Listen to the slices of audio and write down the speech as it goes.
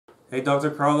Hey,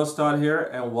 Dr. CarlosTodd here,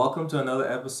 and welcome to another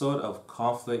episode of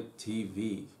Conflict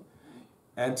TV.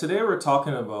 And today we're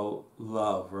talking about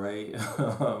love, right?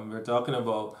 We're talking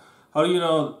about how do you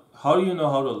know how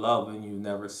to love when you've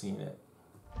never seen it.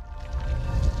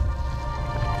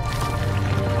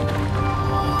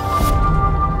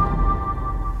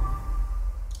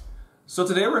 So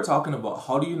today we're talking about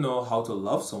how do you know how to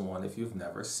love someone if you've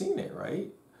never seen it,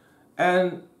 right?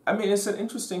 And I mean, it's an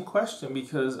interesting question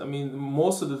because I mean,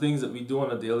 most of the things that we do on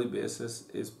a daily basis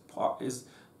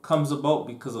comes about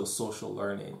because of social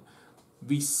learning.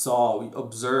 We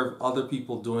observe other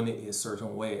people doing it a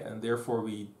certain way, and therefore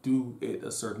we do it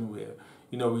a certain way.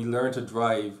 You know, we learn to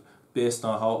drive based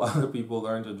on how other people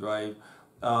learn to drive.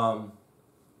 Other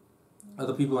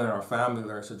people in our family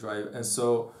learn to drive, and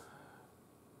so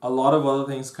a lot of other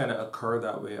things kind of occur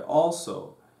that way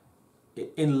also.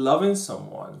 In loving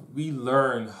someone, we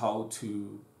learn how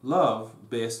to love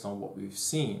based on what we've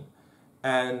seen.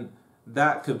 And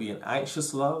that could be an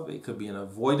anxious love, it could be an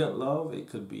avoidant love, it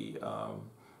could be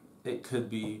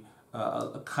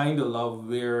a kind of love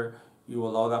where you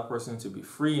allow that person to be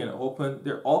free and open.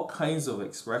 There are all kinds of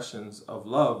expressions of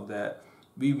love that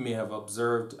we may have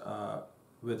observed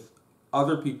with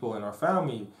other people in our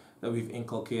family that we've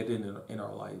inculcated in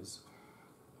our lives.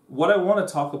 What I want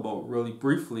to talk about really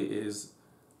briefly is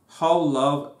how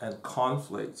love and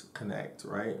conflict connect,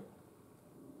 right?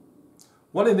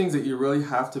 One of the things that you really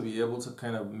have to be able to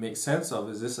kind of make sense of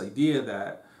is this idea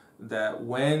that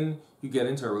when you get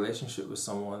into a relationship with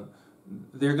someone,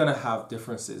 they're going to have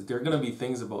differences. There are going to be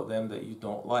things about them that you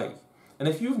don't like. And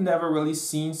if you've never really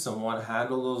seen someone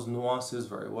handle those nuances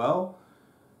very well,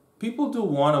 people do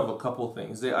one of a couple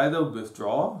things. They either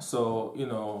withdraw, so, you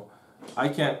know, I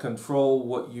can't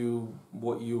control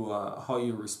how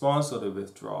you respond, so they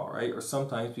withdraw, right? Or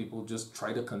sometimes people just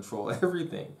try to control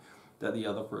everything that the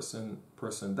other person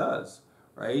does,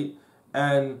 right?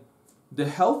 And the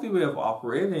healthy way of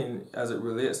operating as it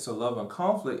relates to love and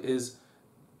conflict is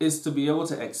to be able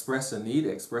to express a need,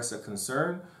 express a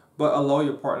concern, but allow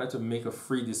your partner to make a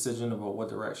free decision about what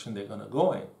direction they're going to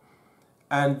go in.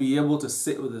 And be able to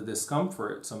sit with the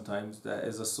discomfort sometimes that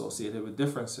is associated with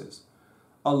differences.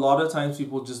 A lot of times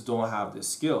people just don't have this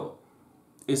skill.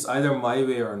 It's either my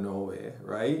way or no way,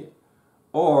 right?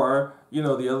 Or, you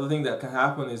know, the other thing that can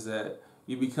happen is that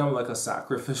you become like a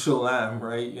sacrificial lamb,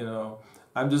 right? You know,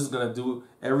 I'm just going to do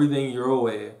everything your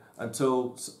way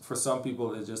until, for some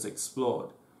people, it just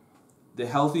explode. The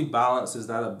healthy balance is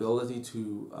that ability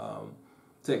to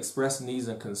express needs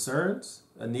and concerns,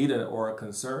 a need or a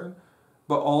concern,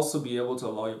 but also be able to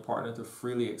allow your partner to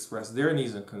freely express their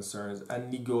needs and concerns and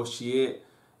negotiate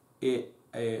a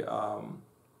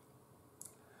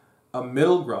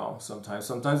middle ground sometimes.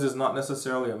 Sometimes it's not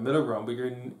necessarily a middle ground, but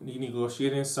you're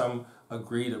negotiating some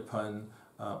agreed upon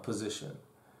position.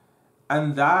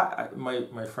 And that,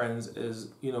 my friends,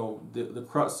 is, you know, the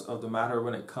crux of the matter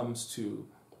when it comes to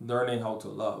learning how to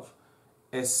love,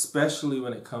 especially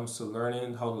when it comes to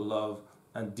learning how to love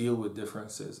and deal with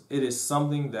differences. It is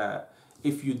something that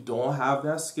if you don't have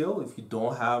that skill, if you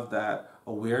don't have that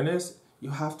awareness, you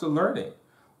have to learn it.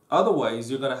 Otherwise,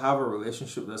 you're going to have a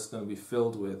relationship that's going to be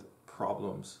filled with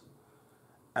problems.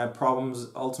 And problems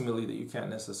ultimately that you can't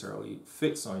necessarily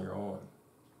fix on your own.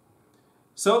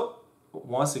 So,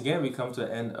 once again, we come to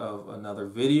the end of another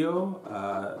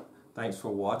video. Thanks for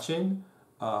watching.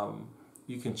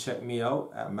 You can check me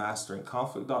out at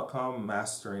masteringconflict.com,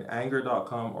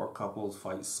 masteringanger.com, or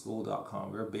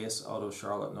couplesfightschool.com. We're based out of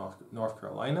Charlotte, North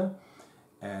Carolina.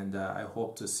 And I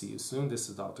hope to see you soon. This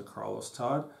is Dr. Carlos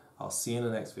Todd. I'll see you in the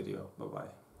next video.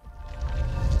 Bye-bye.